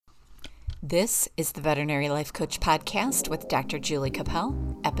This is the Veterinary Life Coach Podcast with Dr. Julie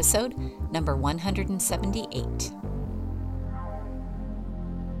Capel, episode number 178.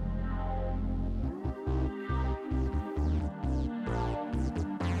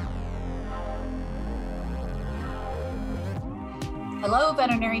 Hello,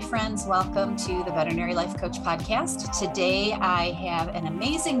 veterinary friends. Welcome to the Veterinary Life Coach Podcast. Today, I have an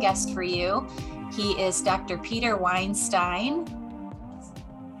amazing guest for you. He is Dr. Peter Weinstein.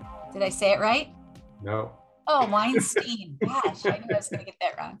 Did I say it right? No. Oh, Weinstein. Gosh, I knew I was going to get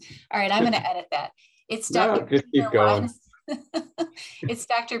that wrong. All right, I'm going to edit that. It's Dr. Just keep going. It's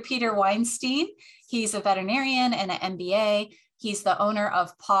Dr. Peter Weinstein. He's a veterinarian and an MBA. He's the owner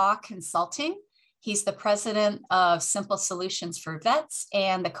of PAW Consulting. He's the president of Simple Solutions for Vets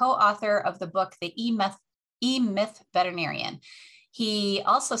and the co-author of the book, The E-Myth Veterinarian. He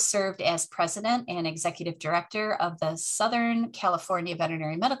also served as president and executive director of the Southern California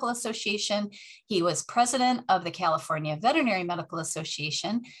Veterinary Medical Association. He was president of the California Veterinary Medical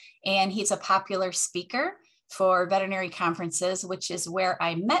Association, and he's a popular speaker for veterinary conferences, which is where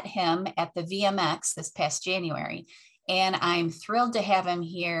I met him at the VMX this past January. And I'm thrilled to have him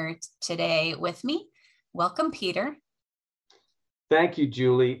here today with me. Welcome, Peter. Thank you,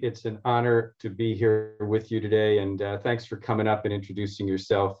 Julie. It's an honor to be here with you today. And thanks for coming up and introducing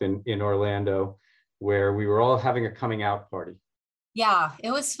yourself in Orlando, where we were all having a coming out party. Yeah,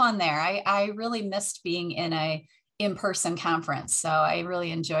 it was fun there. I really missed being in a in-person conference. So I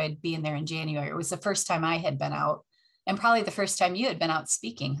really enjoyed being there in January. It was the first time I had been out, and probably the first time you had been out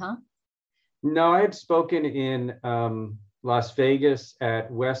speaking, huh? No, I had spoken in Las Vegas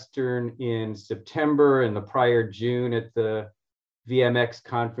at Western in September, and the prior June at the VMX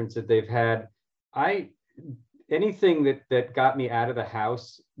conference that they've had. Anything that got me out of the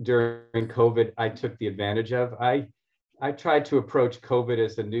house during COVID, I took the advantage of. I tried to approach COVID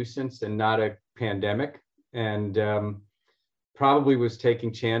as a nuisance and not a pandemic, and probably was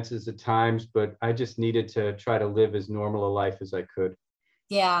taking chances at times, but I just needed to try to live as normal a life as I could.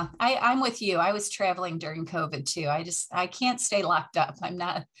 Yeah, I'm with you. I was traveling during COVID too. I can't stay locked up. I'm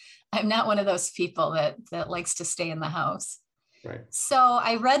not one of those people that likes to stay in the house. Right. So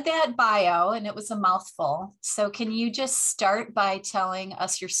I read that bio and it was a mouthful. So can you just start by telling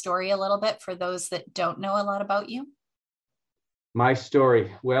us your story a little bit for those that don't know a lot about you? My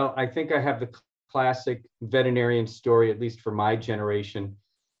story. Well, I think I have the classic veterinarian story, at least for my generation,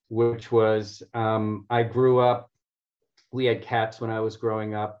 which was I grew up. We had cats when I was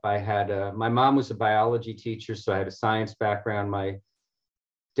growing up. My mom was a biology teacher, so I had a science background. My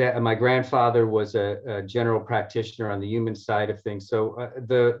grandfather was a general practitioner on the human side of things. So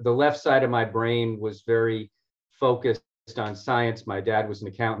the left side of my brain was very focused on science. My dad was an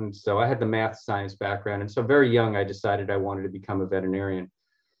accountant, so I had the math science background. And so very young, I decided I wanted to become a veterinarian.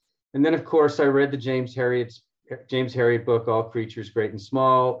 And then, of course, I read the James Herriot book, All Creatures Great and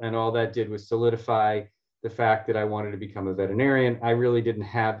Small, and all that did was solidify the fact that I wanted to become a veterinarian. I really didn't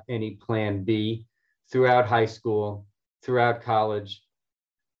have any plan B throughout high school, throughout college.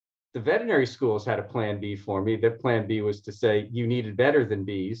 The veterinary schools had a plan B for me. Their plan B was to say you needed better than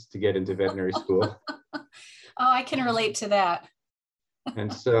Bs to get into veterinary school. Oh, I can relate to that.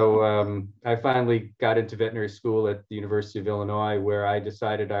 And so I finally got into veterinary school at the University of Illinois, where I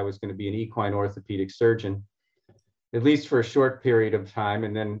decided I was going to be an equine orthopedic surgeon, at least for a short period of time,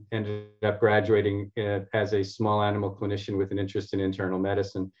 and then ended up graduating as a small animal clinician with an interest in internal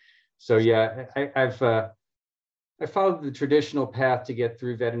medicine. So yeah, I followed the traditional path to get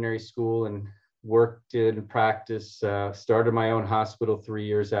through veterinary school and worked in practice, started my own hospital 3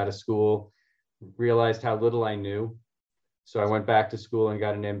 years out of school, realized how little I knew. So I went back to school and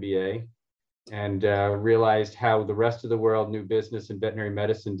got an MBA, and realized how the rest of the world knew business and veterinary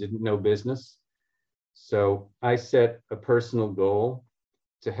medicine didn't know business. So I set a personal goal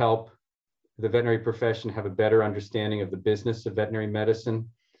to help the veterinary profession have a better understanding of the business of veterinary medicine,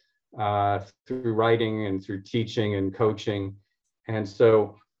 through writing and through teaching and coaching. And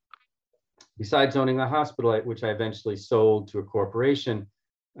so besides owning the hospital, which I eventually sold to a corporation,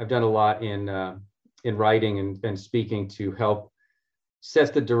 I've done a lot in writing and speaking to help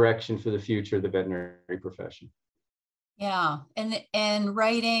set the direction for the future of the veterinary profession. Yeah, and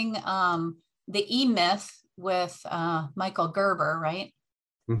writing the E-Myth with Michael Gerber, right?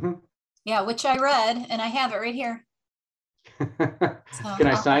 Mm-hmm. Yeah, which I read, and I have it right here. So, can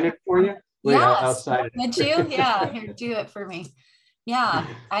I sign it for you? Wait, yes. I'll sign it. Would you? Yeah, here, do it for me. Yeah,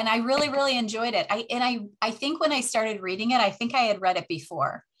 and I really enjoyed it. I think when I started reading it, I think I had read it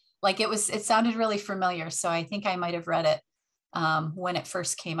before. Like it sounded really familiar, so I think I might have read it when it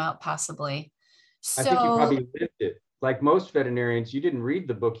first came out, possibly. So I think you probably lived it. like most veterinarians, you didn't read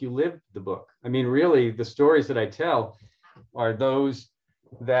the book, you lived the book. I mean, really, the stories that I tell are those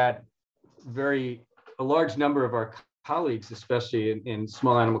that a large number of our colleagues, especially in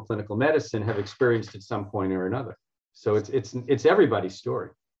small animal clinical medicine, have experienced at some point or another. So it's everybody's story.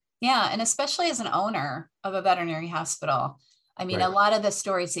 Yeah, and especially as an owner of a veterinary hospital, I mean, right. A lot of the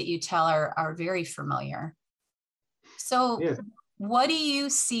stories that you tell are very familiar. So yeah. What do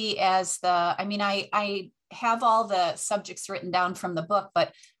you see as I mean, I have all the subjects written down from the book,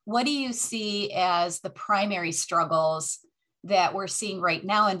 but what do you see as the primary struggles that we're seeing right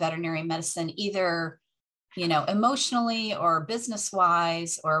now in veterinary medicine, either, emotionally or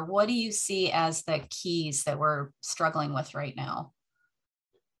business-wise, or what do you see as the keys that we're struggling with right now?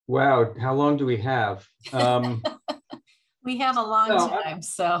 Wow, how long do we have? We have a long time,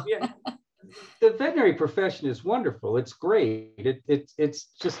 so. Yeah, the veterinary profession is wonderful. It's great.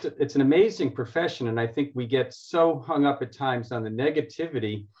 It's an amazing profession, and I think we get so hung up at times on the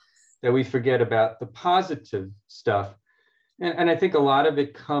negativity that we forget about the positive stuff. And I think a lot of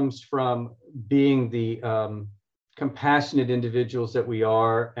it comes from being the compassionate individuals that we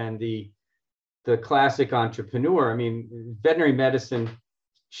are, and the classic entrepreneur. I mean, veterinary medicine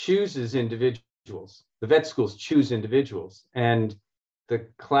chooses individuals. The vet schools choose individuals, and the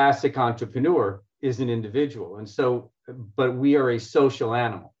classic entrepreneur is an individual. And so, but we are a social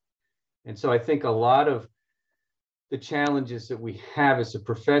animal. And so I think a lot of the challenges that we have as a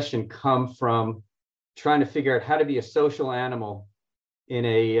profession come from trying to figure out how to be a social animal in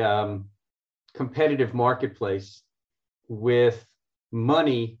a competitive marketplace, with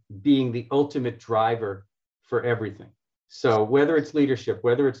money being the ultimate driver for everything. So whether it's leadership,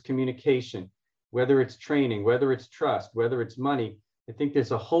 whether it's communication, whether it's training, whether it's trust, whether it's money, I think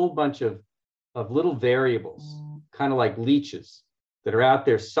there's a whole bunch of little variables, kind of like leeches, that are out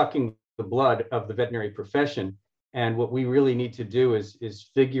there sucking the blood of the veterinary profession. And what we really need to do is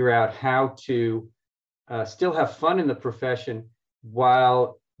figure out how to still have fun in the profession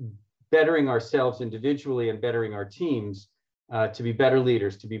while bettering ourselves individually and bettering our teams to be better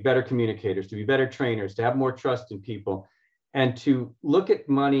leaders, to be better communicators, to be better trainers, to have more trust in people, and to look at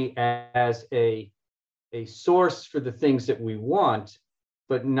money as a source for the things that we want,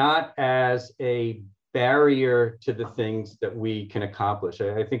 but not as a barrier to the things that we can accomplish.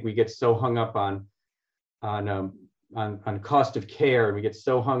 I think we get so hung up on cost of care, and we get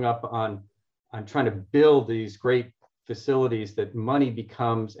so hung up on trying to build these great facilities that money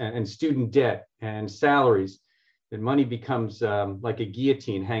becomes, and student debt and salaries, that money becomes like a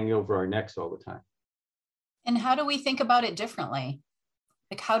guillotine hanging over our necks all the time. And how do we think about it differently?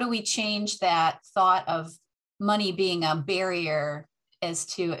 Like, how do we change that thought of money being a barrier as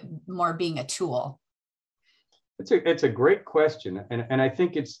to more being a tool? It's a great question. And I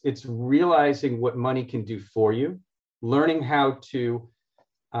think it's realizing what money can do for you, learning how to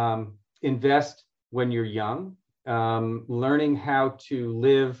invest when you're young, learning how to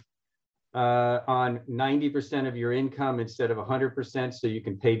live on 90% of your income instead of 100%, so you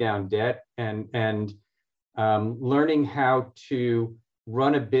can pay down debt, and learning how to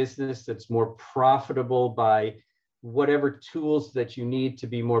run a business that's more profitable by whatever tools that you need to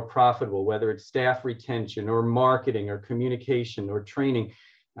be more profitable, whether it's staff retention or marketing or communication or training.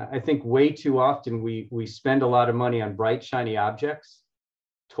 I think way too often we spend a lot of money on bright, shiny objects,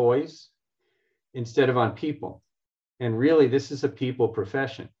 toys, instead of on people. And really, this is a people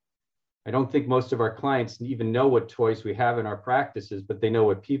profession. I don't think most of our clients even know what toys we have in our practices, but they know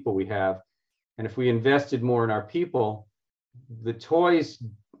what people we have. And if we invested more in our people, the toys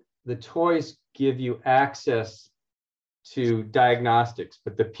give you access to diagnostics,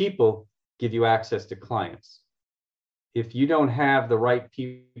 but the people give you access to clients. If you don't have the right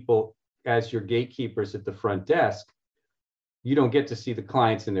people as your gatekeepers at the front desk, you don't get to see the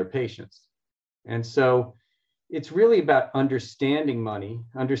clients and their patients. And so it's really about understanding money,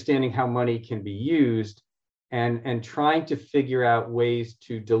 understanding how money can be used, and trying to figure out ways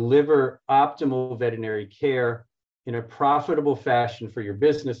to deliver optimal veterinary care in a profitable fashion for your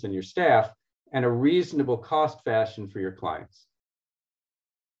business and your staff, and a reasonable cost fashion for your clients.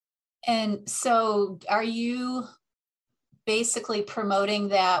 And so are you basically promoting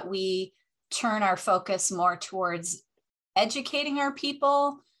that we turn our focus more towards educating our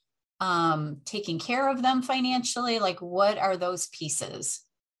people, taking care of them financially? Like, what are those pieces?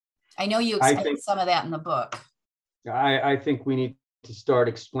 I know you explained some of that in the book. I think we need to start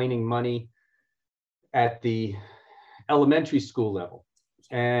explaining money at the elementary school level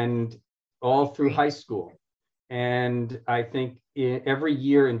and all through high school. And I think every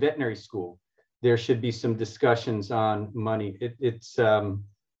year in veterinary school, there should be some discussions on money. It's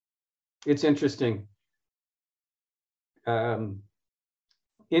interesting.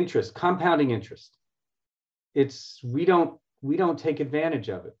 interest, compounding interest. We don't take advantage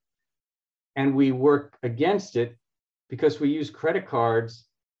of it. And we work against it because we use credit cards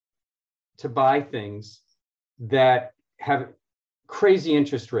to buy things that have crazy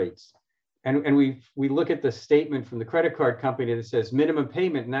interest rates. And we look at the statement from the credit card company that says minimum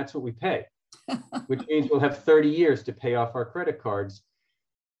payment, and that's what we pay, which means we'll have 30 years to pay off our credit cards.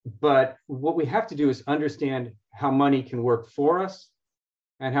 But what we have to do is understand how money can work for us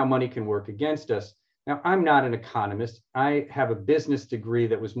and how money can work against us. Now, I'm not an economist. I have a business degree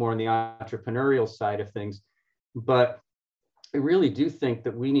that was more on the entrepreneurial side of things, but I really do think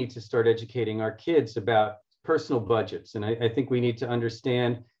that we need to start educating our kids about personal budgets. And I think we need to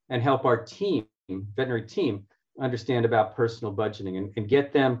understand and help our team, veterinary team, understand about personal budgeting and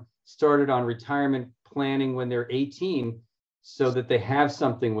get them started on retirement planning when they're 18 so that they have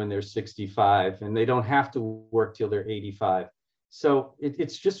something when they're 65 and they don't have to work till they're 85. So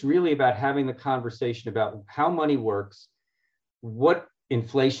it's just really about having the conversation about how money works, what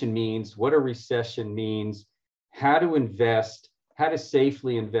inflation means, what a recession means, how to invest, how to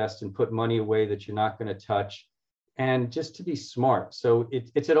safely invest and put money away that you're not going to touch, and just to be smart. So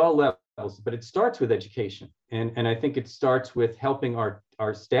it's at all levels, but it starts with education. And I think it starts with helping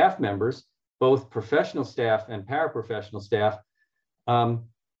our staff members, both professional staff and paraprofessional staff,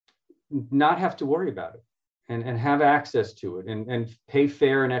 not have to worry about it and have access to it and pay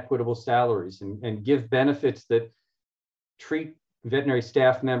fair and equitable salaries and give benefits that treat veterinary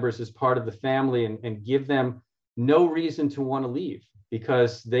staff members as part of the family and give them no reason to want to leave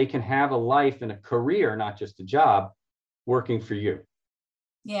because they can have a life and a career, not just a job, working for you.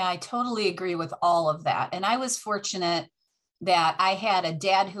 Yeah, I totally agree with all of that. And I was fortunate that I had a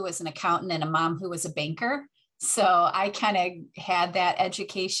dad who was an accountant and a mom who was a banker. So I kind of had that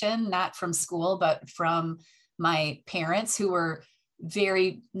education, not from school, but from my parents who were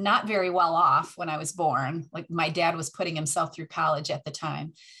not very well off when I was born. Like my dad was putting himself through college at the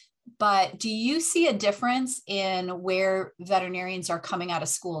time. But do you see a difference in where veterinarians are coming out of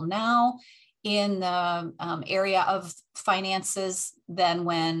school now in the area of finances than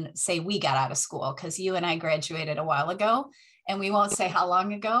when, say, we got out of school? Because you and I graduated a while ago, and we won't say how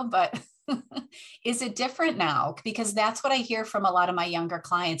long ago, but is it different now? Because that's what I hear from a lot of my younger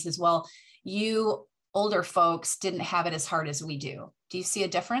clients as well. You older folks didn't have it as hard as we do. Do you see a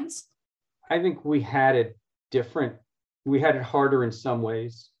difference? I think we had it different. We had it harder in some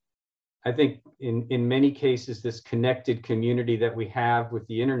ways. I think in many cases, this connected community that we have with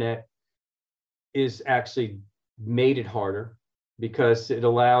the internet is actually made it harder because it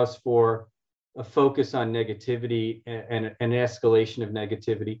allows for a focus on negativity and an escalation of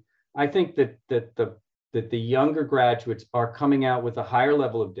negativity. I think that the younger graduates are coming out with a higher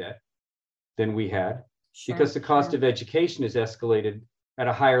level of debt than we had, because the cost of education is escalated at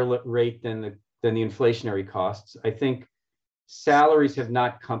a higher rate than the inflationary costs. I think salaries have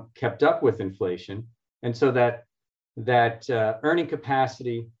not kept up with inflation, and so that earning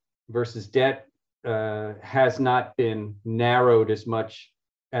capacity versus debt has not been narrowed as much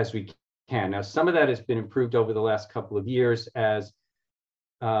as we can. Now, some of that has been improved over the last couple of years as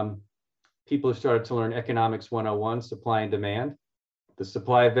people have started to learn economics 101, supply and demand. The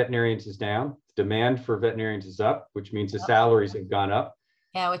supply of veterinarians is down. The demand for veterinarians is up, which means the salaries have gone up.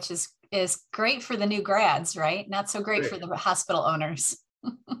 Yeah, which is great for the new grads, right? Not so great for the hospital owners.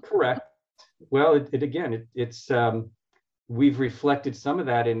 Correct. Well, it's we've reflected some of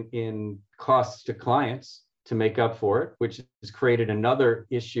that in costs to clients to make up for it, which has created another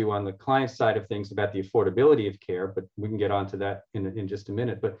issue on the client side of things about the affordability of care, but we can get onto that in just a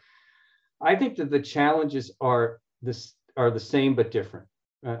minute. But I think that the challenges are the same but different.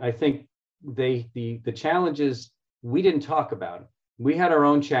 I think the challenges, we didn't talk about them. We had our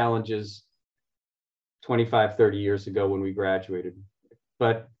own challenges 25, 30 years ago when we graduated,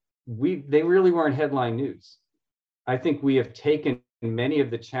 but they really weren't headline news. I think we have taken many of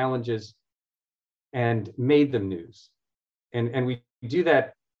the challenges and made them news. And we do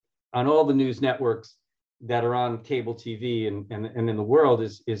that on all the news networks that are on cable TV and in the world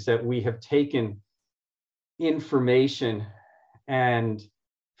is that we have taken information and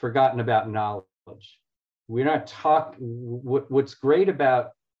forgotten about knowledge. We're not talking, what's great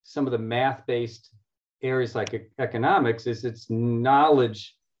about some of the math-based areas like economics is its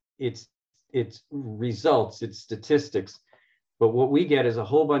knowledge, its results, its statistics. But what we get is a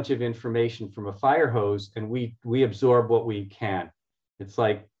whole bunch of information from a fire hose, and we absorb what we can. It's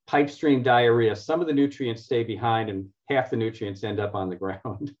like pipe stream diarrhea. Some of the nutrients stay behind and half the nutrients end up on the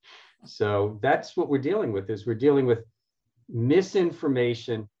ground. So that's what we're dealing with, is we're dealing with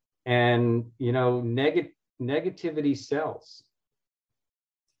misinformation and, negativity sells.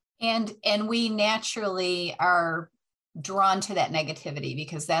 And we naturally are drawn to that negativity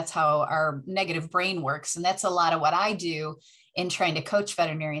because that's how our negative brain works. And that's a lot of what I do in trying to coach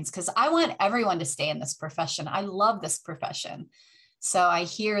veterinarians, because I want everyone to stay in this profession. I love this profession. So I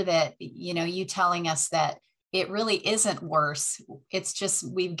hear that, you know, you telling us that it really isn't worse. It's just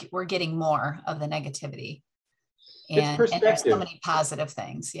we're getting more of the negativity. And there's so many positive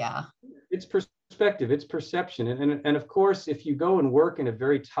things. Yeah. It's perspective, it's perception. And of course, if you go and work in a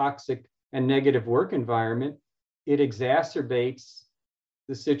very toxic and negative work environment, it exacerbates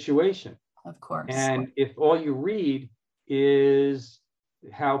the situation. Of course. And if all you read is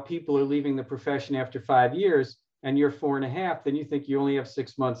how people are leaving the profession after 5 years and you're 4.5, then you think you only have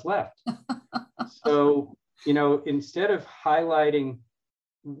 6 months left. So, you know, instead of highlighting,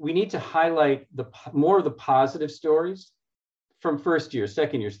 we need to highlight more of the positive stories from first years,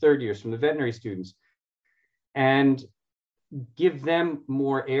 second years, third years, from the veterinary students, and give them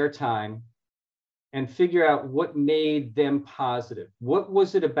more airtime and figure out what made them positive. What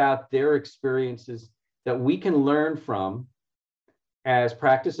was it about their experiences that we can learn from as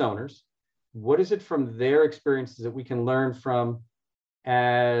practice owners? What is it from their experiences that we can learn from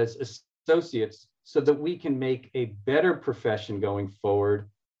as associates so that we can make a better profession going forward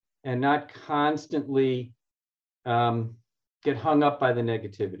and not constantly get hung up by the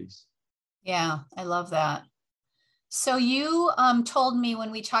negativities? Yeah, I love that. So you told me when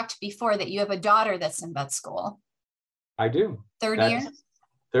we talked before that you have a daughter that's in vet school. I do. Third year?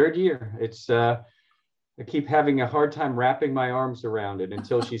 Third year. It's I keep having a hard time wrapping my arms around it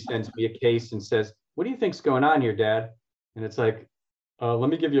until she sends me a case and says, "What do you think's going on here, Dad?" And it's like, let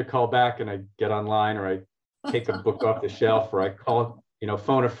me give you a call back. And I get online, or I take a book off the shelf, or I call, you know,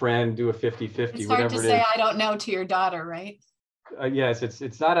 phone a friend, do a 50-50, it's whatever hard to say I don't know to your daughter, right? Yes,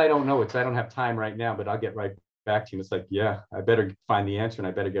 it's not I don't know, it's I don't have time right now, but I'll get right back to you. It's like, yeah, I better find the answer and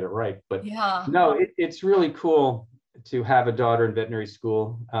I better get it right. But yeah, no, it's really cool to have a daughter in veterinary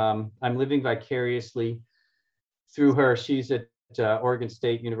school. I'm living vicariously through her. She's at Oregon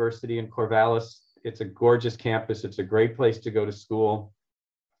State University in Corvallis. It's a gorgeous campus. It's a great place to go to school.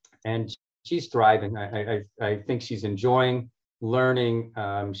 And she's thriving. I think she's enjoying learning.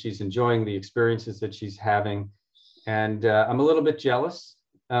 She's enjoying the experiences that she's having. And I'm a little bit jealous.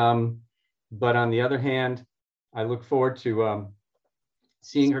 But on the other hand, I look forward to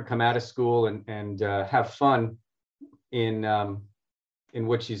seeing her come out of school and have fun in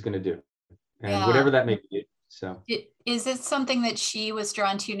what she's going to do, and whatever that may be. So, is it something that she was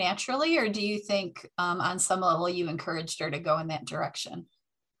drawn to naturally, or do you think on some level you encouraged her to go in that direction?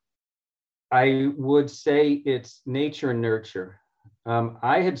 I would say it's nature and nurture.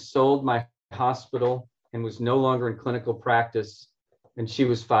 I had sold my hospital and was no longer in clinical practice, and she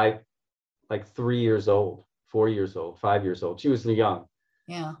was 3 years old, 4 years old, 5 years old. She was young.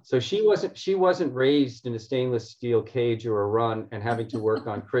 Yeah. So she wasn't raised in a stainless steel cage or a run and having to work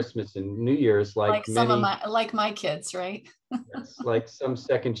on Christmas and New Year's like my kids, right? Yes, like some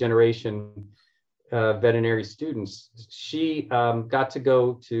second generation veterinary students. She got to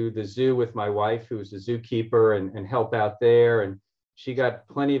go to the zoo with my wife, who's a zookeeper, and help out there. And she got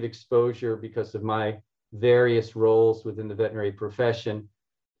plenty of exposure because of my various roles within the veterinary profession,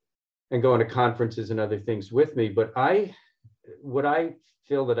 and going to conferences and other things with me. But what I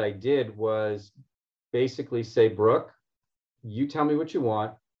feel that I did was basically say, Brooke, you tell me what you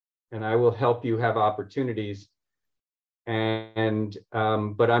want, and I will help you have opportunities. And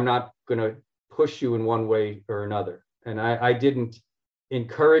but I'm not going to push you in one way or another. And I didn't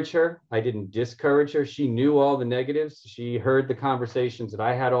encourage her. I didn't discourage her. She knew all the negatives. She heard the conversations that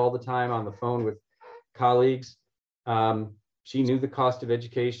I had all the time on the phone with colleagues. She knew the cost of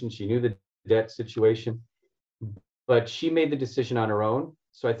education. She knew the debt situation, but she made the decision on her own.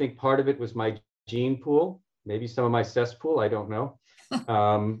 So I think part of it was my gene pool, maybe some of my cesspool, I don't know.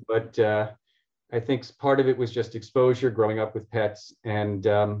 But I think part of it was just exposure, growing up with pets. And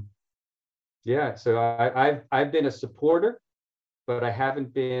yeah, so I've been a supporter, but I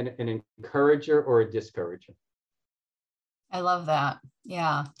haven't been an encourager or a discourager. I love that.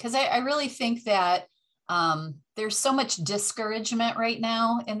 Yeah, because I really think that there's so much discouragement right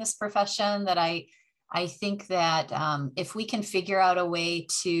now in this profession that I think that if we can figure out a way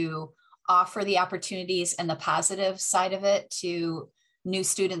to offer the opportunities and the positive side of it to new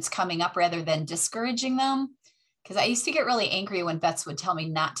students coming up rather than discouraging them, because I used to get really angry when vets would tell me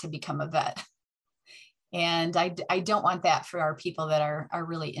not to become a vet. And I don't want that for our people that are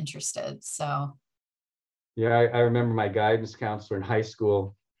really interested. So. Yeah, I remember my guidance counselor in high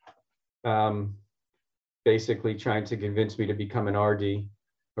school basically trying to convince me to become an RD,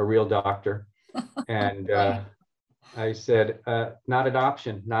 a real doctor. And Right. I said, not an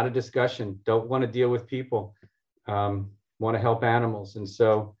option, not a discussion. Don't want to deal with people. Want to help animals. And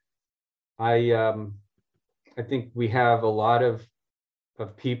so I think we have a lot of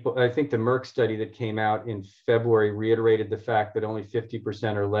people. I think the Merck study that came out in February reiterated the fact that only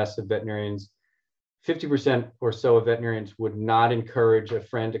 50% or less of veterinarians, 50% or so of veterinarians would not encourage a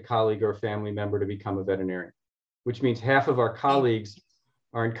friend, a colleague, or a family member to become a veterinarian, which means half of our colleagues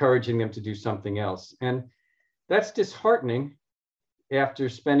are encouraging them to do something else. And that's disheartening after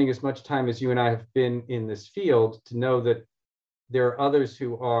spending as much time as you and I have been in this field, to know that there are others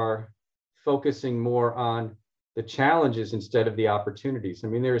who are focusing more on the challenges instead of the opportunities. I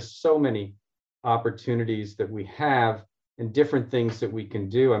mean, there are so many opportunities that we have and different things that we can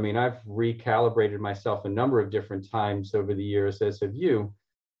do. I mean, I've recalibrated myself a number of different times over the years, as have you.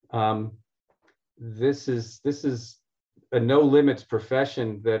 This is a no limits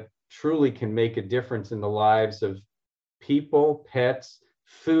profession that truly can make a difference in the lives of people, pets,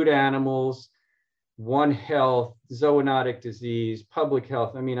 food animals, One Health, zoonotic disease, public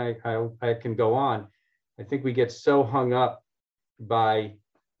health. I mean, I can go on. I think we get so hung up by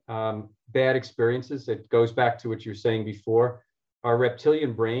bad experiences. It goes back to what you were saying before. Our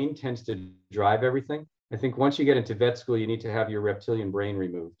reptilian brain tends to drive everything. I think once you get into vet school, you need to have your reptilian brain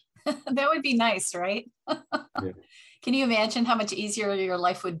removed. That would be nice, right? Yeah. Can you imagine how much easier your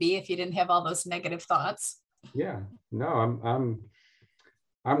life would be if you didn't have all those negative thoughts? Yeah, no,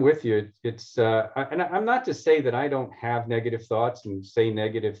 I'm with you. It's and I'm not to say that I don't have negative thoughts and say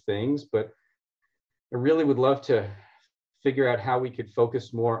negative things, but I really would love to figure out how we could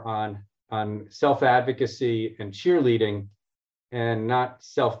focus more on self-advocacy and cheerleading and not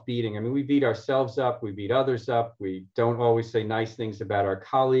self-beating. I mean, we beat ourselves up, we beat others up, we don't always say nice things about our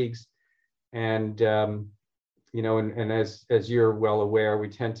colleagues. And you know, and as you're well aware, we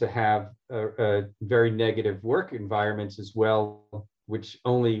tend to have a very negative work environments as well, which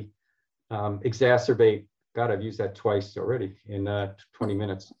only exacerbate. God, I've used that twice already in 20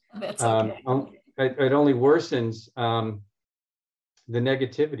 minutes. That's okay. It only worsens the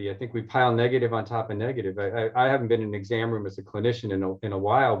negativity. I think we pile negative on top of negative. I haven't been in an exam room as a clinician in a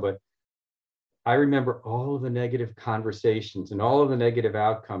while, but I remember all of the negative conversations and all of the negative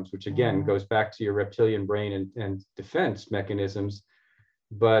outcomes, which again goes back to your reptilian brain and defense mechanisms.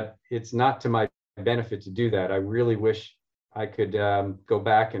 But it's not to my benefit to do that. I really wish I could go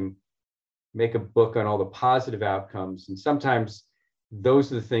back and make a book on all the positive outcomes. And sometimes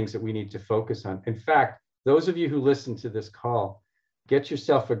those are the things that we need to focus on. In fact, those of you who listen to this call, get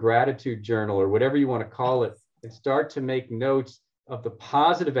yourself a gratitude journal or whatever you want to call it, and start to make notes of the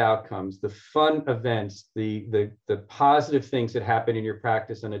positive outcomes, the fun events, the positive things that happen in your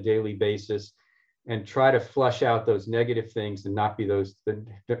practice on a daily basis, and try to flush out those negative things and not be those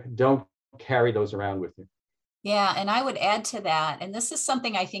that don't carry those around with you. Yeah, and I would add to that, and this is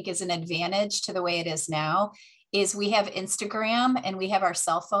something I think is an advantage to the way it is now, is we have Instagram and we have our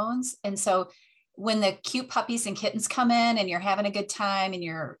cell phones. And so when the cute puppies and kittens come in and you're having a good time and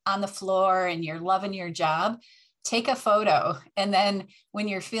you're on the floor and you're loving your job, take a photo. And then when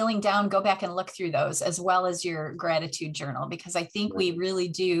you're feeling down, go back and look through those as well as your gratitude journal, because I think we really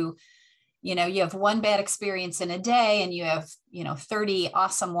do. You know, you have one bad experience in a day and you have, 30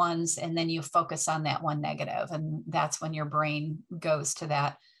 awesome ones, and then you focus on that one negative. And that's when your brain goes to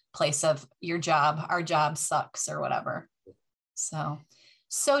that place of our job sucks or whatever.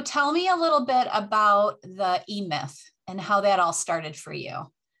 So tell me a little bit about the E-Myth and how that all started for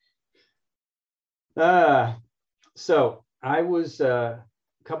you. So I was a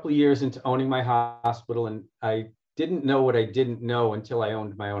couple of years into owning my hospital, and I didn't know what I didn't know until I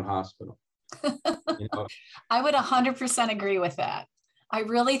owned my own hospital. I would 100% agree with that. I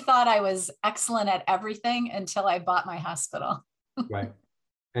really thought I was excellent at everything until I bought my hospital. Right.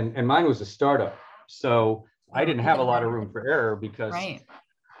 And mine was a startup. So I didn't have a lot of room for error because,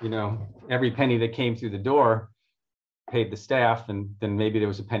 every penny that came through the door paid the staff, and then maybe there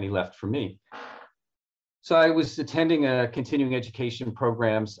was a penny left for me. So I was attending continuing education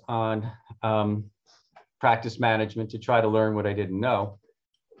programs on practice management to try to learn what I didn't know.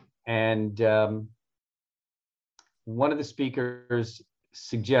 And one of the speakers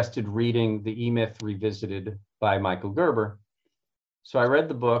suggested reading The E-Myth Revisited by Michael Gerber. So I read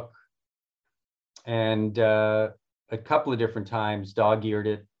the book, and a couple of different times dog-eared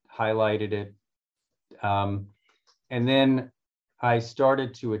it, highlighted it. And then I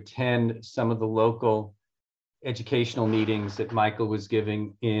started to attend some of the local educational meetings that Michael was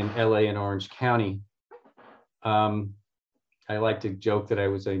giving in LA and Orange County. I like to joke that I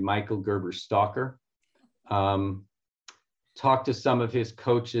was a Michael Gerber stalker. talked to some of his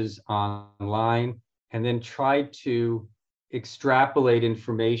coaches online, and then tried to extrapolate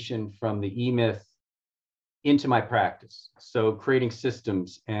information from the E-Myth into my practice. So creating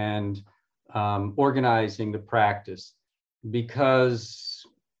systems and organizing the practice, because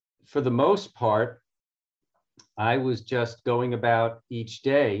for the most part, I was just going about each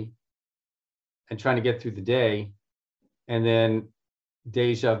day and trying to get through the day, and then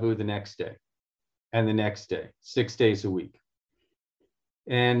deja vu the next day and the next day, 6 days a week.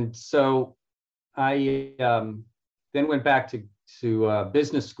 And so I then went back to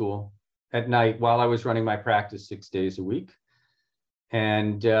business school at night while I was running my practice 6 days a week,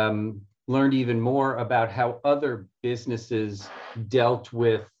 and learned even more about how other businesses dealt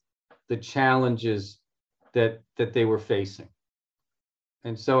with the challenges that they were facing.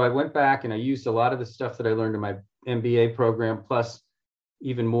 And so I went back and I used a lot of the stuff that I learned in my MBA program, plus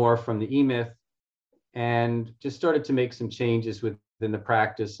even more from the E-Myth, and just started to make some changes within the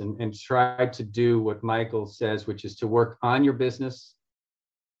practice, and tried to do what Michael says, which is to work on your business,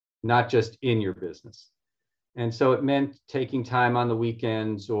 not just in your business. And so it meant taking time on the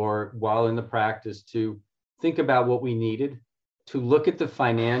weekends or while in the practice to think about what we needed, to look at the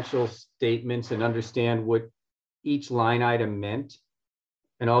financial statements and understand what each line item meant,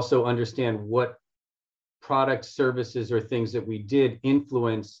 and also understand what products, services, or things that we did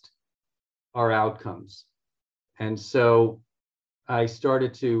influenced our outcomes. And so I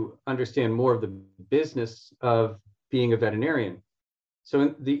started to understand more of the business of being a veterinarian. So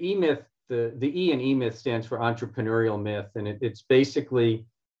in the E-Myth, the E in E-Myth stands for entrepreneurial myth, and it's basically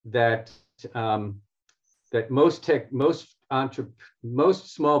that most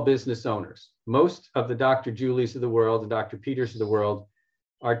small business owners, most of the Dr. Julies of the world and Dr. Peters of the world,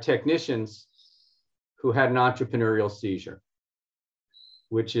 are technicians who had an entrepreneurial seizure,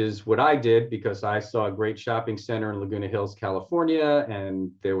 which is what I did, because I saw a great shopping center in Laguna Hills, California,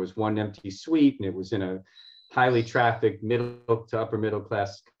 and there was one empty suite, and it was in a highly trafficked middle to upper middle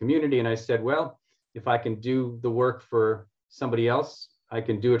class community. And I said, well, if I can do the work for somebody else, I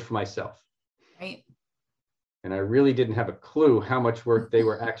can do it for myself. Right. And I really didn't have a clue how much work they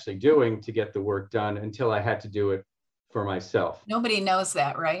were actually doing to get the work done until I had to do it for myself. Nobody knows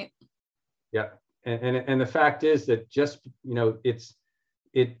that, right? Yeah. And the fact is that just,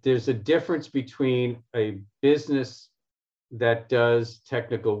 there's a difference between a business that does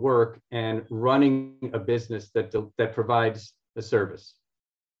technical work and running a business that provides a service.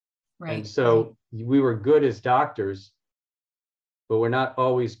 Right. And so we were good as doctors, but we're not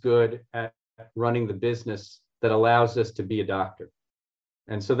always good at running the business that allows us to be a doctor.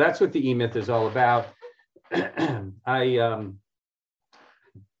 And so that's what the E-Myth is all about.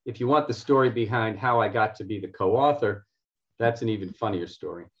 If you want the story behind how I got to be the co-author, that's an even funnier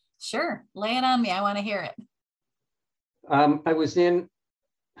story. Sure, lay it on me. I want to hear it. I was in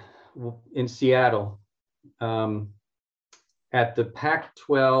Seattle at the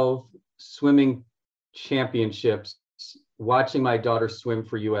Pac-12 swimming championships, watching my daughter swim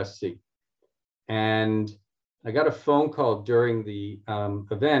for USC. And I got a phone call during the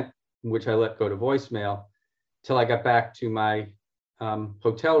event, which I let go to voicemail till I got back to my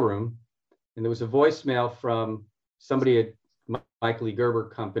hotel room. And there was a voicemail from somebody at Michael E. Gerber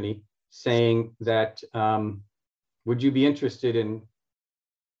Company saying that, would you be interested in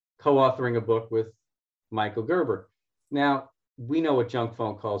co-authoring a book with Michael Gerber? Now, we know what junk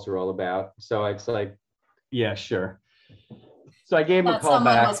phone calls are all about. So it's like, yeah, sure. So I gave him a call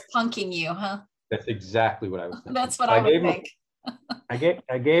someone back. Was punking you, huh? That's exactly what I was thinking. That's what I would think. I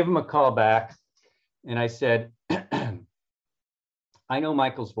gave him a call back, and I said, I know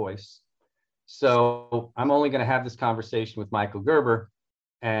Michael's voice. So I'm only going to have this conversation with Michael Gerber,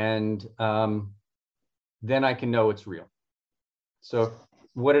 and then I can know it's real. So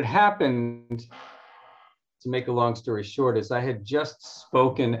what had happened, to make a long story short, is I had just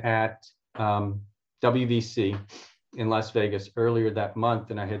spoken at WVC in Las Vegas earlier that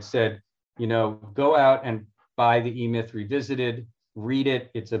month, and I had said, go out and buy the E-Myth Revisited, read it.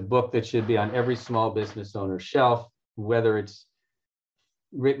 It's a book that should be on every small business owner's shelf, whether it's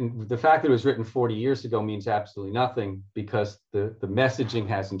written, the fact that it was written 40 years ago means absolutely nothing, because the messaging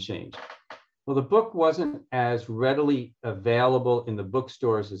hasn't changed. Well, the book wasn't as readily available in the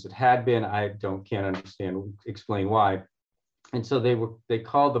bookstores as it had been. I can't explain why. And so they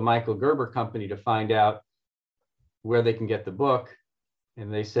called the Michael Gerber Company to find out where they can get the book.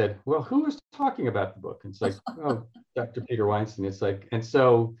 And they said, well, who was talking about the book? And it's like, oh, Dr. Peter Weinstein. It's like, and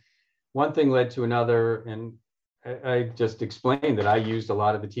so one thing led to another. And I just explained that I used a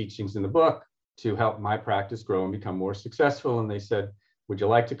lot of the teachings in the book to help my practice grow and become more successful. And they said, would you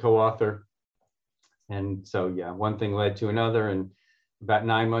like to co-author? And so, yeah, one thing led to another. And about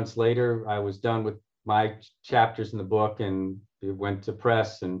 9 months later, I was done with my chapters in the book, and it went to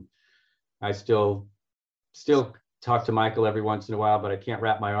press. And I still talk to Michael every once in a while, but I can't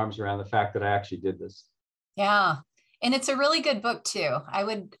wrap my arms around the fact that I actually did this. Yeah. And it's a really good book too.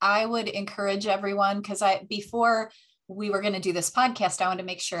 I would encourage everyone, because before we were going to do this podcast, I wanted to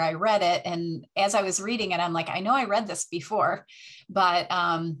make sure I read it. And as I was reading it, I'm like, I know I read this before, but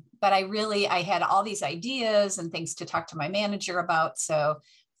I had all these ideas and things to talk to my manager about. So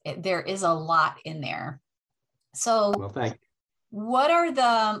there is a lot in there. So well, thank you.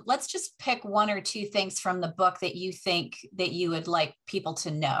 Let's just pick one or two things from the book that you think that you would like people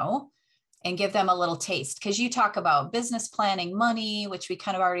to know and give them a little taste. Because you talk about business planning, money, which we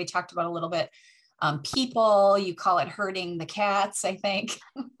kind of already talked about a little bit. People, you call it herding the cats, I think.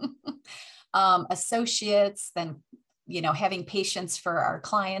 Associates, then, having patience for our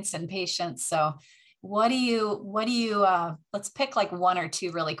clients and patients. So let's pick like one or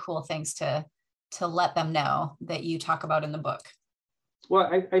two really cool things to let them know that you talk about in the book. Well,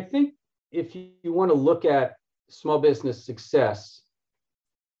 I think if you want to look at small business success,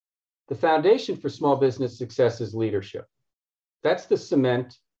 the foundation for small business success is leadership. That's the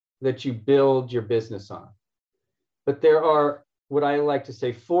cement that you build your business on. But there are, what I like to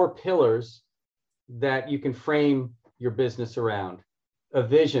say, 4 pillars that you can frame your business around. A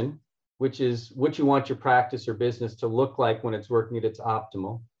vision, which is what you want your practice or business to look like when it's working at its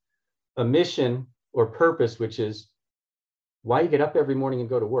optimal. A mission or purpose, which is why you get up every morning and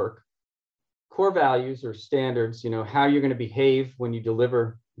go to work. Core values or standards, how you're going to behave when you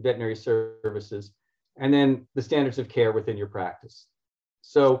deliver veterinary services, and then the standards of care within your practice.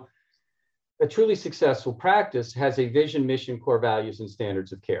 So a truly successful practice has a vision, mission, core values, and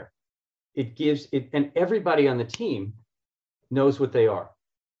standards of care. It gives it, and everybody on the team knows what they are.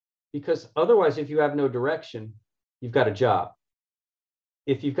 Because otherwise, if you have no direction, you've got a job.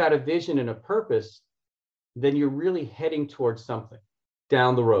 If you've got a vision and a purpose, then you're really heading towards something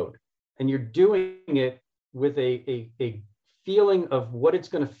down the road. And you're doing it with a feeling of what it's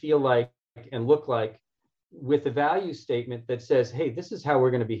going to feel like and look like, with a value statement that says, hey, this is how we're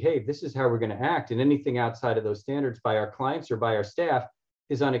going to behave. This is how we're going to act. And anything outside of those standards by our clients or by our staff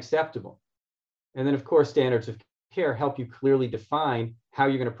is unacceptable. And then, of course, standards of care help you clearly define how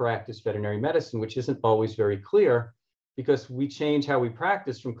you're going to practice veterinary medicine, which isn't always very clear, because we change how we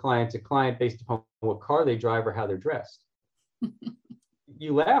practice from client to client based upon what car they drive or how they're dressed.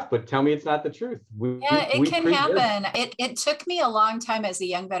 You laugh, but tell me it's not the truth. It can happen. It took me a long time as a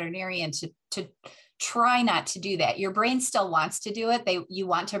young veterinarian to try not to do that. Your brain still wants to do it. You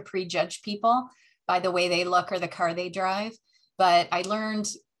want to prejudge people by the way they look or the car they drive. But I learned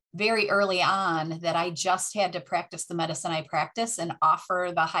very early on that I just had to practice the medicine I practice and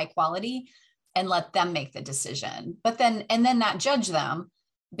offer the high quality and let them make the decision. And then not judge them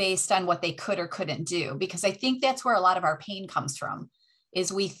based on what they could or couldn't do. Because I think that's where a lot of our pain comes from,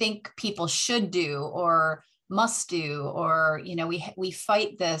 is we think people should do or must do, or, we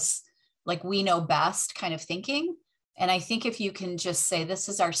fight this like we know best kind of thinking. And I think if you can just say, this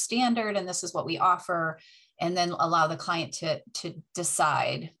is our standard and this is what we offer, and then allow the client to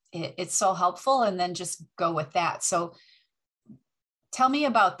decide, it's so helpful. And then just go with that. So tell me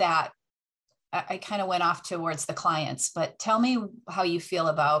about that. I kind of went off towards the clients, but tell me how you feel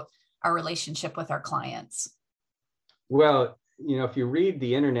about our relationship with our clients. Well, if you read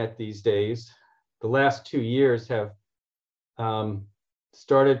the internet these days, the last 2 years have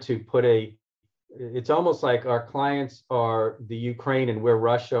started to put it's almost like our clients are the Ukraine and we're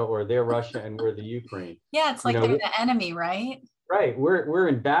Russia, or they're Russia and we're the Ukraine. Yeah, it's like they're the enemy, right? Right. We're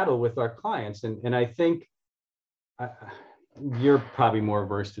in battle with our clients. And I think you're probably more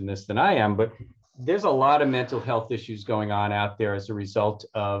versed in this than I am, but there's a lot of mental health issues going on out there as a result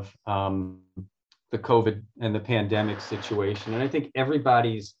of the COVID and the pandemic situation. And I think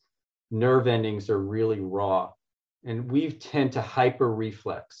everybody's nerve endings are really raw. And we tend to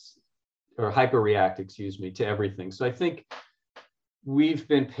hyperreact, to everything. So I think we've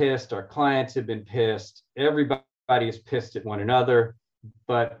been pissed, our clients have been pissed, everybody is pissed at one another,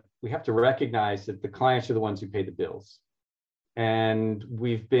 but we have to recognize that the clients are the ones who pay the bills. And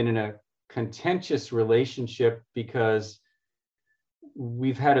we've been in a contentious relationship because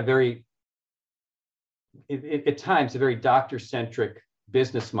we've had at times a very doctor-centric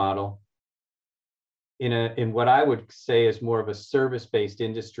business model in what I would say is more of a service-based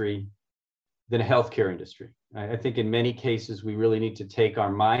industry than a healthcare industry. I think in many cases, we really need to take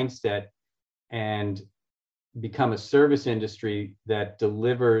our mindset and become a service industry that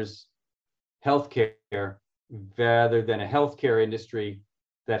delivers healthcare rather than a healthcare industry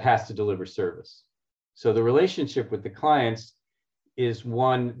that has to deliver service. So the relationship with the clients is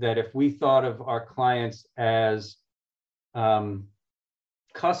one that if we thought of our clients as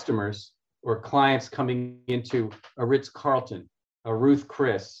customers or clients coming into a Ritz-Carlton, a Ruth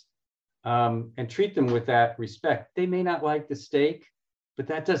Chris, and treat them with that respect, they may not like the steak, but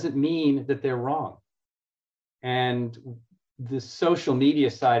that doesn't mean that they're wrong. And the social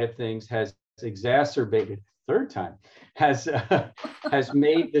media side of things has exacerbated, third time, has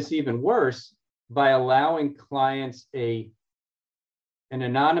made this even worse by allowing clients an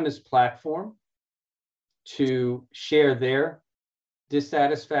anonymous platform to share their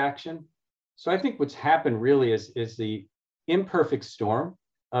dissatisfaction. So I think what's happened really is the imperfect storm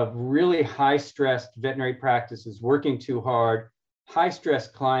of really high-stressed veterinary practices working too hard, high-stress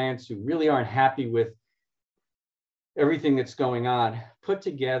clients who really aren't happy with everything that's going on, put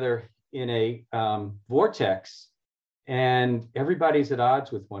together in a vortex, and everybody's at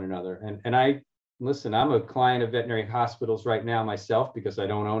odds with one another. And I, listen, I'm a client of veterinary hospitals right now myself because I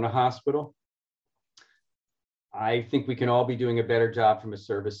don't own a hospital. I think we can all be doing a better job from a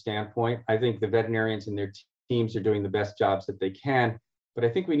service standpoint. I think the veterinarians and their teams are doing the best jobs that they can, but I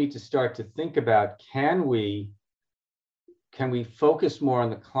think we need to start to think about, can we focus more on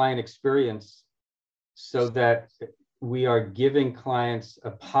the client experience so that we are giving clients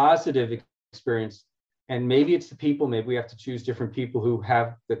a positive experience? And maybe it's the people, maybe we have to choose different people who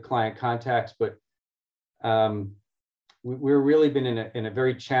have the client contacts, but we've really been in a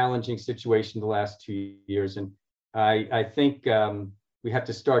very challenging situation the last 2 years. And I think we have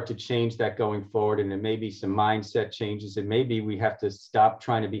to start to change that going forward. And there may be some mindset changes. And maybe we have to stop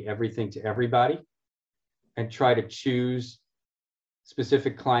trying to be everything to everybody and try to choose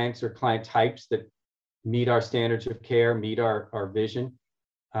specific clients or client types that meet our standards of care, meet our vision,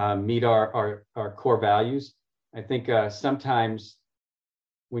 meet our core values. I think sometimes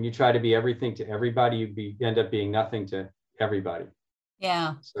when you try to be everything to everybody, you end up being nothing to everybody.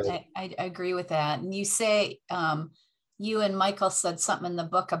 Yeah, so, I agree with that. And you say, you and Michael said something in the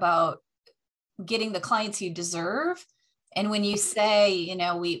book about getting the clients you deserve. And when you say, you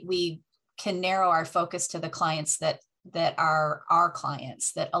know, we can narrow our focus to the clients that are our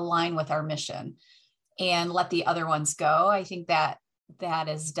clients, that align with our mission, and let the other ones go, I think that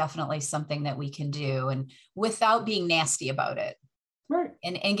is definitely something that we can do, and without being nasty about it. Right.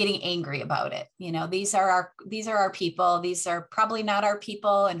 And getting angry about it. You know, these are our people. These are probably not our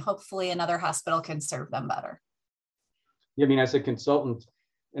people, and hopefully another hospital can serve them better. I mean, as a consultant,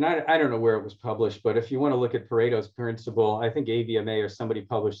 and I don't know where it was published, but if you want to look at Pareto's principle, I think AVMA or somebody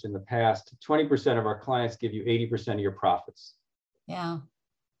published in the past, 20% of our clients give you 80% of your profits. Yeah.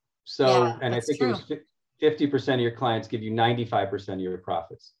 So, yeah, and I think true. it was 50% of your clients give you 95% of your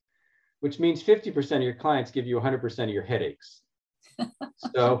profits, which means 50% of your clients give you 100% of your headaches.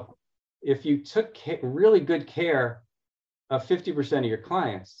 So if you took really good care of 50% of your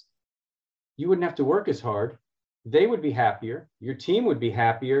clients, you wouldn't have to work as hard. They would be happier, your team would be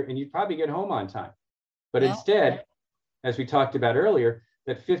happier, and you'd probably get home on time. But instead, as we talked about earlier,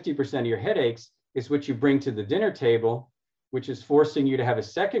 that 50% of your headaches is what you bring to the dinner table, which is forcing you to have a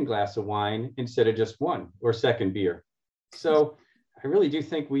second glass of wine instead of just one, or second beer. So I really do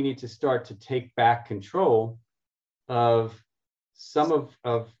think we need to start to take back control of some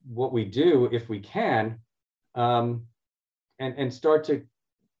of what we do, if we can, and start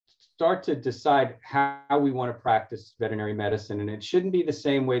to decide how we want to practice veterinary medicine. And it shouldn't be the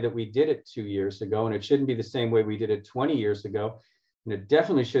same way that we did it 2 years ago, and it shouldn't be the same way we did it 20 years ago, and it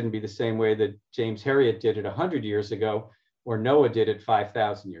definitely shouldn't be the same way that James Herriot did it 100 years ago, or Noah did it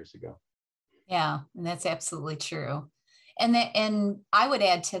 5,000 years ago. Yeah, and that's absolutely true. And I would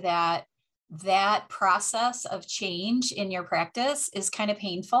add to that process of change in your practice is kind of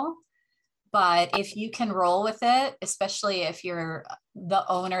painful, but if you can roll with it, especially if you're the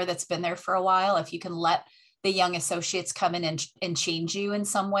owner that's been there for a while, if you can let the young associates come in and change you in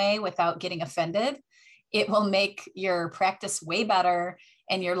some way without getting offended, it will make your practice way better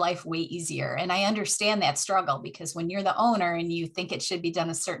and your life way easier. And I understand that struggle, because when you're the owner and you think it should be done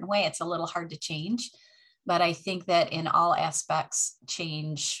a certain way, it's a little hard to change. But I think that in all aspects,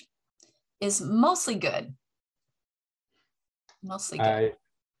 change is mostly good. Mostly good.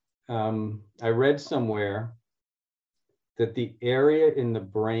 I read somewhere that the area in the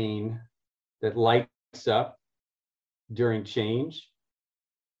brain that lights up during change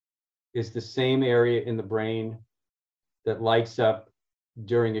is the same area in the brain that lights up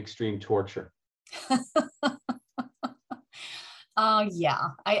during extreme torture. Oh yeah,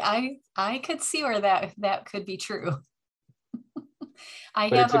 I could see where that could be true. I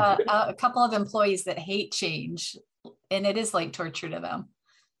have a couple of employees that hate change, and it is like torture to them.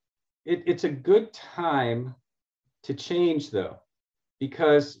 It's a good time to change, though,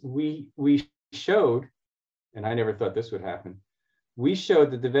 because we showed, and I never thought this would happen, we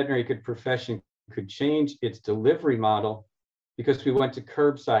showed that the veterinary profession could change its delivery model because we went to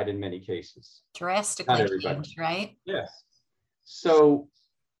curbside in many cases. Drastically Not everybody. changed, right? Yes. So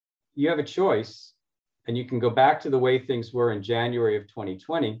you have a choice, and you can go back to the way things were in January of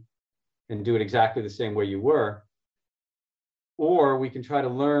 2020 and do it exactly the same way you were, or we can try to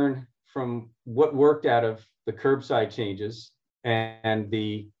learn from what worked out of the curbside changes and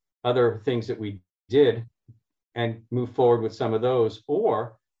the other things that we did and move forward with some of those.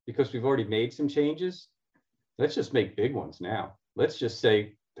 Or because we've already made some changes, let's just make big ones now. Let's just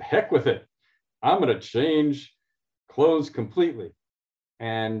say, the heck with it. I'm going to change clothes completely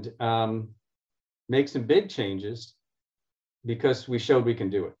and make some big changes because we showed we can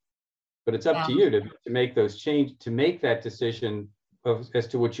do it. But it's up to you to make those change, to make that decision as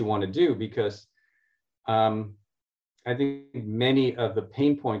to what you want to do, because I think many of the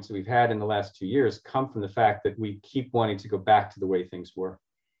pain points that we've had in the last 2 years come from the fact that we keep wanting to go back to the way things were.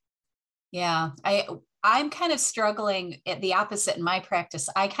 Yeah, I'm kind of struggling at the opposite in my practice.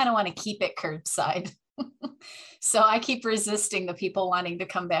 I kind of want to keep it curbside. So I keep resisting the people wanting to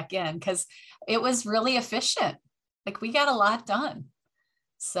come back in because it was really efficient. Like, we got a lot done.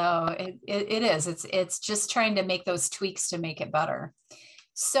 So it is. It's just trying to make those tweaks to make it better.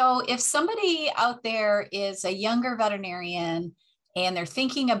 So if somebody out there is a younger veterinarian and they're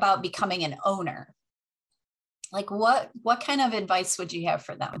thinking about becoming an owner, like what kind of advice would you have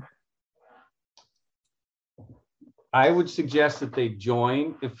for them? I would suggest that they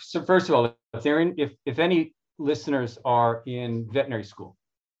join. First of all, if any listeners are in veterinary school,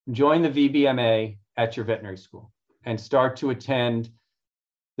 join the VBMA at your veterinary school and start to attend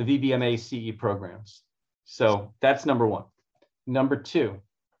the VBMA CE programs. So that's number one. Number two,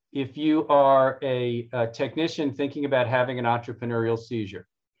 if you are a technician thinking about having an entrepreneurial seizure,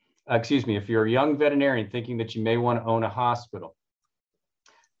 if you're a young veterinarian thinking that you may want to own a hospital,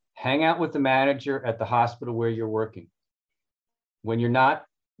 hang out with the manager at the hospital where you're working. When you're not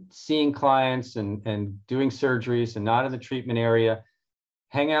seeing clients and doing surgeries and not in the treatment area,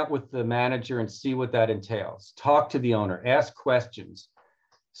 hang out with the manager and see what that entails. Talk to the owner, ask questions.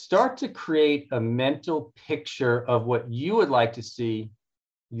 Start to create a mental picture of what you would like to see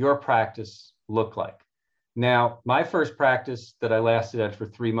your practice look like. Now, my first practice that I lasted at for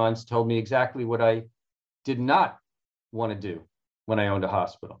 3 months told me exactly what I did not want to do when I owned a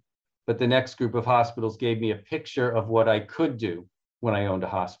hospital. But the next group of hospitals gave me a picture of what I could do when I owned a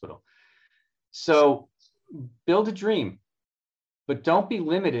hospital. So build a dream, but don't be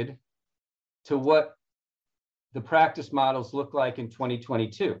limited to what the practice models look like in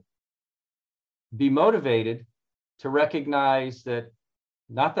 2022. Be motivated to recognize that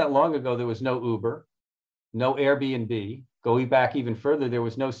not that long ago, there was no Uber, no Airbnb. Going back even further, there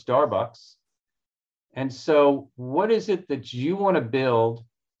was no Starbucks. And so what is it that you want to build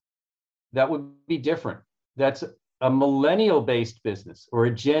that would be different? That's a millennial-based business or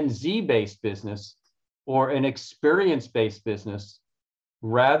a Gen Z-based business or an experience-based business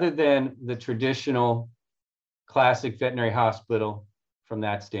rather than the traditional classic veterinary hospital from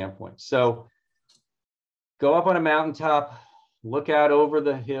that standpoint. So go up on a mountaintop, look out over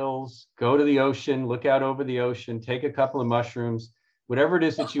the hills, go to the ocean, look out over the ocean, take a couple of mushrooms, whatever it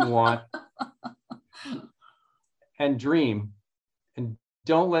is that you want, and dream. And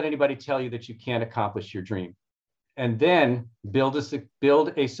don't let anybody tell you that you can't accomplish your dream. And then build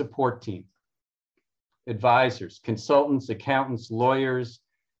a support team, advisors, consultants, accountants, lawyers,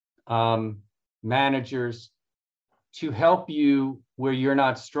 managers, to help you where you're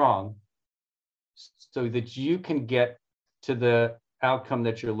not strong so that you can get to the outcome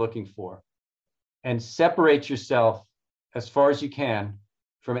that you're looking for, and separate yourself as far as you can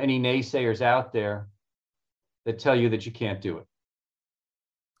from any naysayers out there that tell you that you can't do it.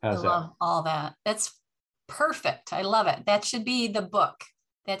 How's that? I love all that. That's perfect. I love it. That should be the book.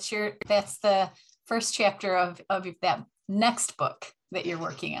 That's the first chapter of that next book that you're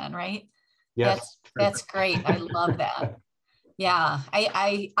working on, right? Yes. That's great. I love that. Yeah,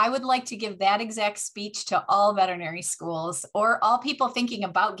 I would like to give that exact speech to all veterinary schools or all people thinking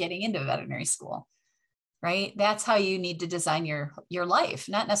about getting into veterinary school, right? That's how you need to design your life,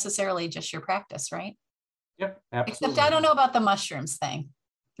 not necessarily just your practice, right? Yep, absolutely. Except I don't know about the mushrooms thing.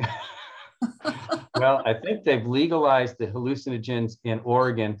 Well, I think they've legalized the hallucinogens in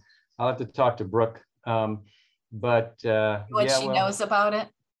Oregon. I'll have to talk to Brooke. But what she knows about it?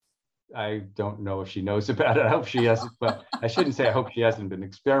 I don't know if she knows about it. I hope she hasn't, but I shouldn't say I hope she hasn't been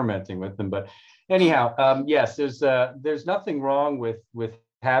experimenting with them. But anyhow, yes, there's nothing wrong with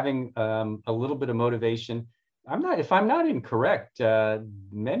having a little bit of motivation. If I'm not incorrect,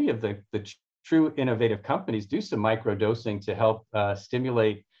 many of the true innovative companies do some microdosing to help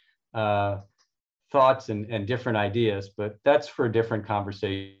stimulate thoughts and different ideas, but that's for a different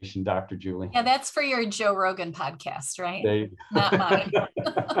conversation, Dr. Julie. Yeah, that's for your Joe Rogan podcast, right? Not mine.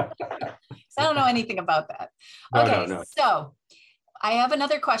 I don't know anything about that. Okay, no. So I have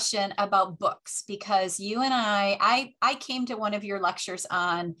another question about books, because you and I came to one of your lectures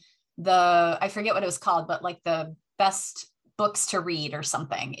on I forget what it was called, but like the best books to read or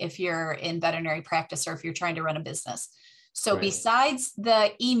something if you're in veterinary practice or if you're trying to run a business. So right. Besides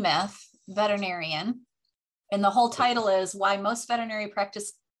the E-Myth Veterinarian, and the whole title is Why Most Veterinary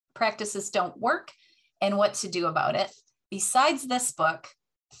Practices Don't Work and What to Do About It. Besides this book,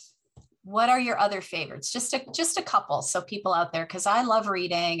 what are your other favorites? Just a couple, so people out there, because I love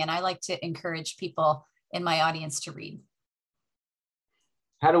reading and I like to encourage people in my audience to read.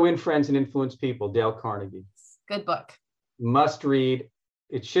 How to Win Friends and Influence People, Dale Carnegie. Good book. Must read.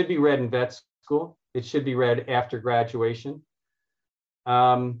 It should be read in vet school. It should be read after graduation.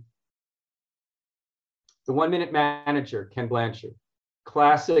 The 1 Minute Manager, Ken Blanchard.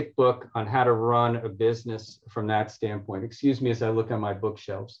 Classic book on how to run a business from that standpoint. Excuse me as I look on my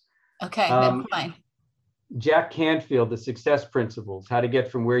bookshelves. Okay, that's fine. Jack Canfield, The Success Principles, how to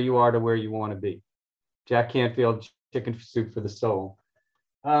get from where you are to where you want to be. Jack Canfield, Chicken Soup for the Soul.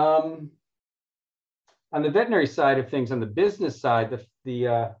 On the veterinary side of things, on the business side,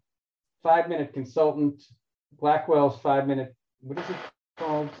 the 5-Minute Consultant, Blackwell's 5-Minute, what is it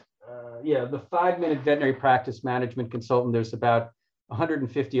called? The 5-Minute Veterinary Practice Management Consultant. There's about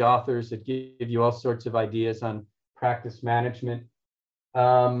 150 authors that give you all sorts of ideas on practice management.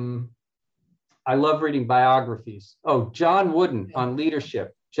 I love reading biographies. Oh, John Wooden on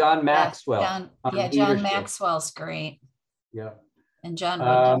leadership. John Maxwell. John Maxwell's great. Yeah. And John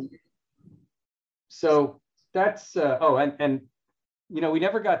Wooden. So that's, and we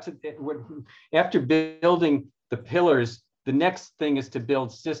never got to, after building the pillars, the next thing is to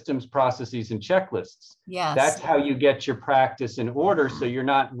build systems, processes, and checklists. Yes. That's how you get your practice in order, so you're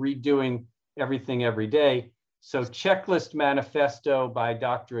not redoing everything every day. So Checklist Manifesto by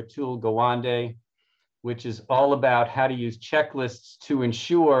Dr. Atul Gawande, which is all about how to use checklists to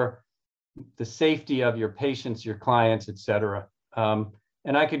ensure the safety of your patients, your clients, et cetera.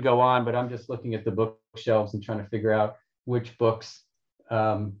 And I could go on, but I'm just looking at the bookshelves and trying to figure out which books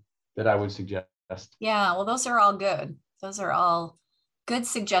that I would suggest. Yeah, well, those are all good. Those are all good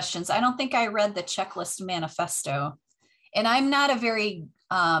suggestions. I don't think I read the Checklist Manifesto, and I'm not a very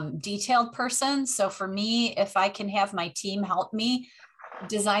detailed person. So for me, if I can have my team help me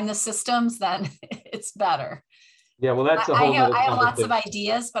design the systems, then it's better. Yeah, well, that's a whole I have lots of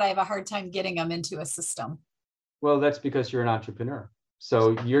ideas, but I have a hard time getting them into a system. Well, that's because you're an entrepreneur.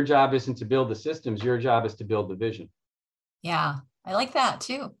 So your job isn't to build the systems. Your job is to build the vision. Yeah, I like that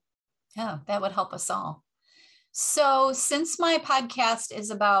too. Yeah, that would help us all. So since my podcast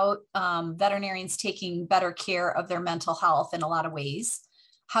is about veterinarians taking better care of their mental health in a lot of ways,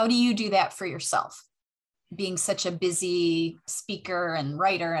 how do you do that for yourself, being such a busy speaker and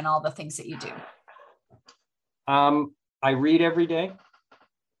writer and all the things that you do? I read every day.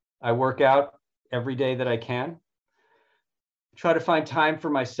 I work out every day that I can. Try to find time for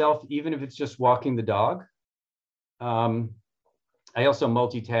myself, even if it's just walking the dog. I also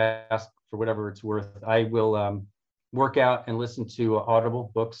multitask for whatever it's worth. I will work out and listen to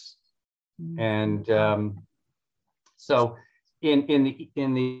Audible books. And so in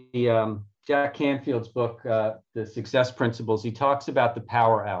the Jack Canfield's book, The Success Principles, he talks about the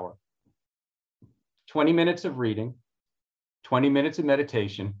power hour. 20 minutes of reading, 20 minutes of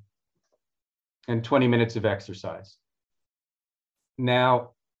meditation, and 20 minutes of exercise.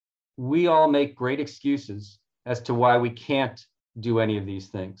 Now, we all make great excuses as to why we can't do any of these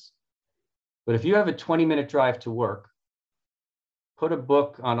things. But if you have a 20-minute drive to work, put a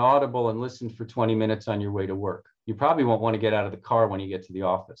book on Audible and listen for 20 minutes on your way to work. You probably won't want to get out of the car when you get to the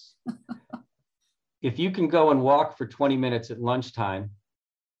office. If you can go and walk for 20 minutes at lunchtime,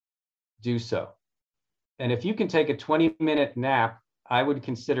 do so. And if you can take a 20-minute nap, I would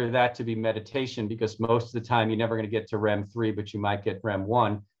consider that to be meditation, because most of the time you're never going to get to REM 3, but you might get REM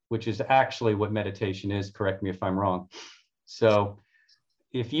 1, which is actually what meditation is. Correct me if I'm wrong. So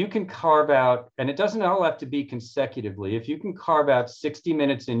if you can carve out, and it doesn't all have to be consecutively, if you can carve out 60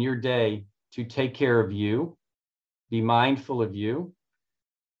 minutes in your day to take care of you, be mindful of you.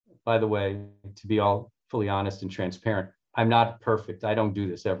 By the way, to be all fully honest and transparent, I'm not perfect. I don't do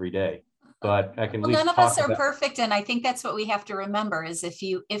this every day, but I can at least none of us are perfect. And I think that's what we have to remember is if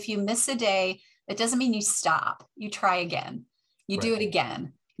you miss a day, it doesn't mean you stop, you try again. You do it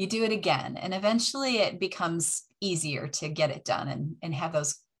again. You do it again. And eventually it becomes easier to get it done and have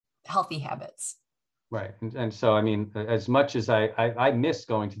those healthy habits. Right. And so, I mean, as much as I miss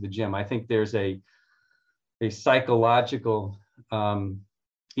going to the gym, I think there's a psychological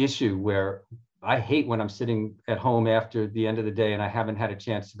issue where I hate when I'm sitting at home after the end of the day and I haven't had a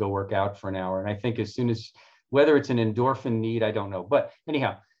chance to go work out for an hour. And I think as soon as, whether it's an endorphin need, I don't know. But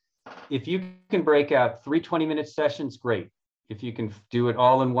anyhow, if you can break out 3 20-minute sessions, great. If you can do it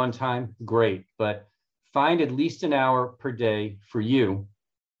all in one time, great. But find at least an hour per day for you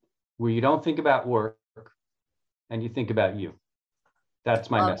where you don't think about work and you think about you. That's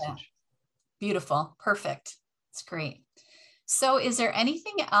my message. That. Beautiful. Perfect. It's great. So is there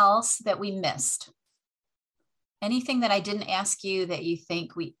anything else that we missed? Anything that I didn't ask you that you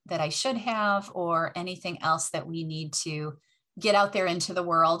think that I should have, or anything else that we need to get out there into the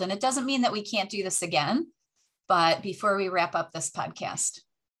world? And it doesn't mean that we can't do this again, but before we wrap up this podcast.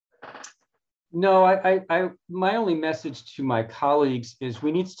 No, my only message to my colleagues is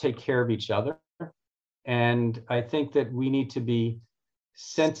we need to take care of each other. And I think that we need to be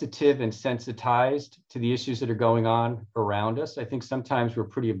sensitive and sensitized to the issues that are going on around us. I think sometimes we're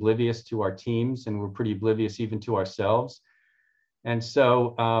pretty oblivious to our teams and we're pretty oblivious even to ourselves. And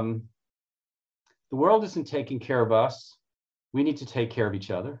so the world isn't taking care of us. We need to take care of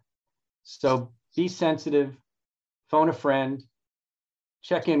each other. So be sensitive, phone a friend,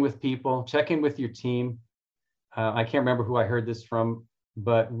 check in with people, check in with your team. I can't remember who I heard this from,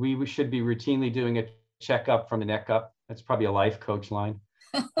 but we should be routinely doing a checkup from the neck up. That's probably a life coach line.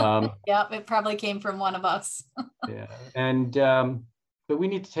 Yeah, it probably came from one of us. Yeah, and but we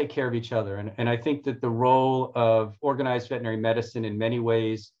need to take care of each other. And I think that the role of organized veterinary medicine in many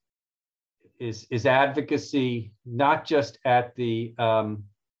ways is advocacy, not just at the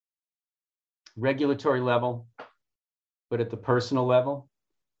regulatory level, but at the personal level.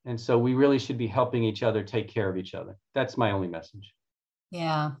 And so we really should be helping each other take care of each other. That's my only message.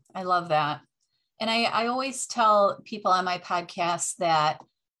 Yeah, I love that. And I always tell people on my podcast that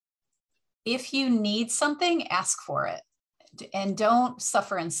if you need something, ask for it and don't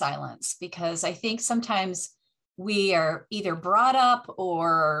suffer in silence, because I think sometimes we are either brought up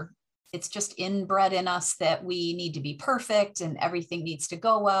or it's just inbred in us that we need to be perfect and everything needs to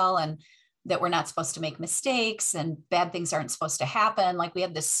go well and that we're not supposed to make mistakes and bad things aren't supposed to happen. Like we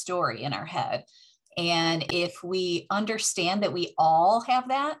have this story in our head. And if we understand that we all have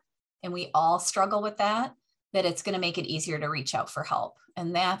that, and we all struggle with that it's going to make it easier to reach out for help.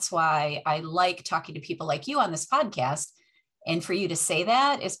 And that's why I like talking to people like you on this podcast. And for you to say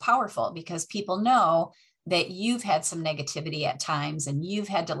that is powerful because people know that you've had some negativity at times and you've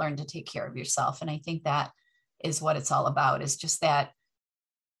had to learn to take care of yourself. And I think that is what it's all about, is just that,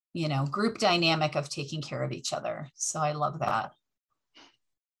 group dynamic of taking care of each other. So I love that.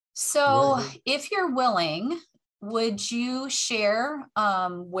 So if you're willing, would you share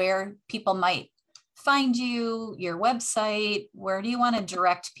where people might find you, your website? Where do you want to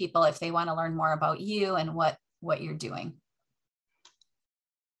direct people if they want to learn more about you and what you're doing?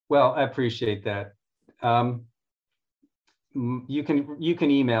 Well, I appreciate that. You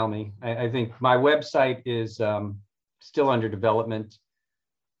can email me. I think my website is still under development.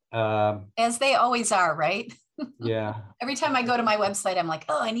 As they always are, right? Yeah. Every time I go to my website, I'm like,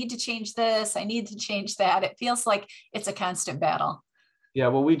 oh, I need to change this. I need to change that. It feels like it's a constant battle. Yeah.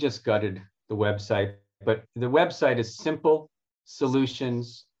 Well, we just gutted the website, but the website is Simple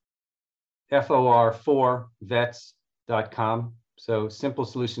Solutions, FOR, vets.com. So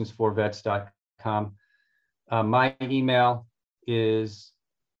simplesolutions4vets.com. My email is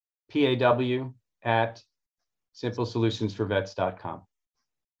paw@simplesolutions4vets.com.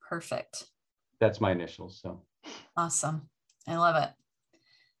 Perfect. That's my initials. So awesome. I love it.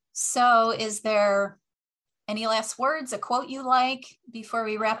 So is there any last words, a quote you like before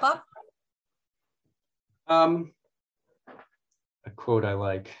we wrap up? A quote I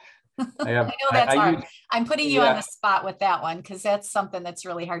like. I know that's hard. I'm putting you on the spot with that one because that's something that's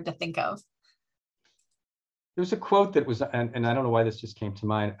really hard to think of. There's a quote that was, and I don't know why this just came to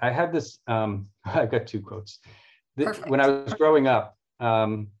mind. I had this, I've got 2 quotes. When I was growing up,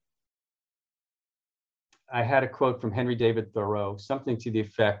 I had a quote from Henry David Thoreau, something to the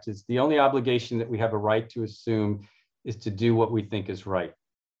effect is the only obligation that we have a right to assume is to do what we think is right.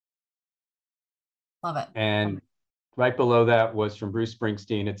 Love it. And right below that was from Bruce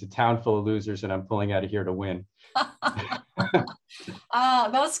Springsteen. It's a town full of losers and I'm pulling out of here to win.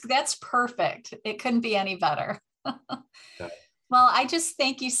 That's perfect. It couldn't be any better. Well, I just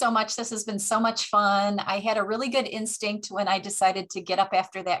thank you so much. This has been so much fun. I had a really good instinct when I decided to get up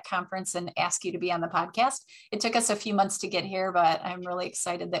after that conference and ask you to be on the podcast. It took us a few months to get here, but I'm really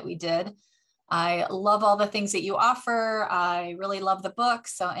excited that we did. I love all the things that you offer. I really love the book.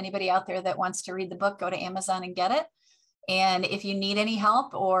 So anybody out there that wants to read the book, go to Amazon and get it. And if you need any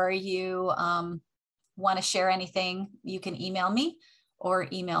help or you want to share anything, you can email me or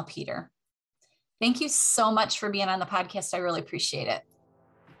email Peter. Thank you so much for being on the podcast. I really appreciate it.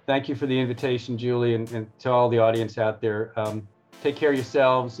 Thank you for the invitation, Julie, and to all the audience out there. Take care of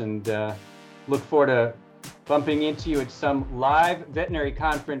yourselves, and look forward to bumping into you at some live veterinary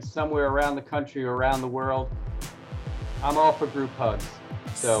conference somewhere around the country or around the world. I'm all for group hugs,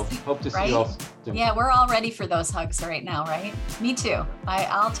 so hope to see you all soon. Yeah, we're all ready for those hugs right now, right? Me too.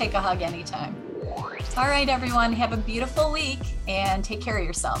 I'll take a hug anytime. All right, everyone, have a beautiful week and take care of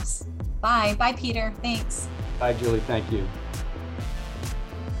yourselves. Bye. Bye, Peter. Thanks. Bye, Julie. Thank you.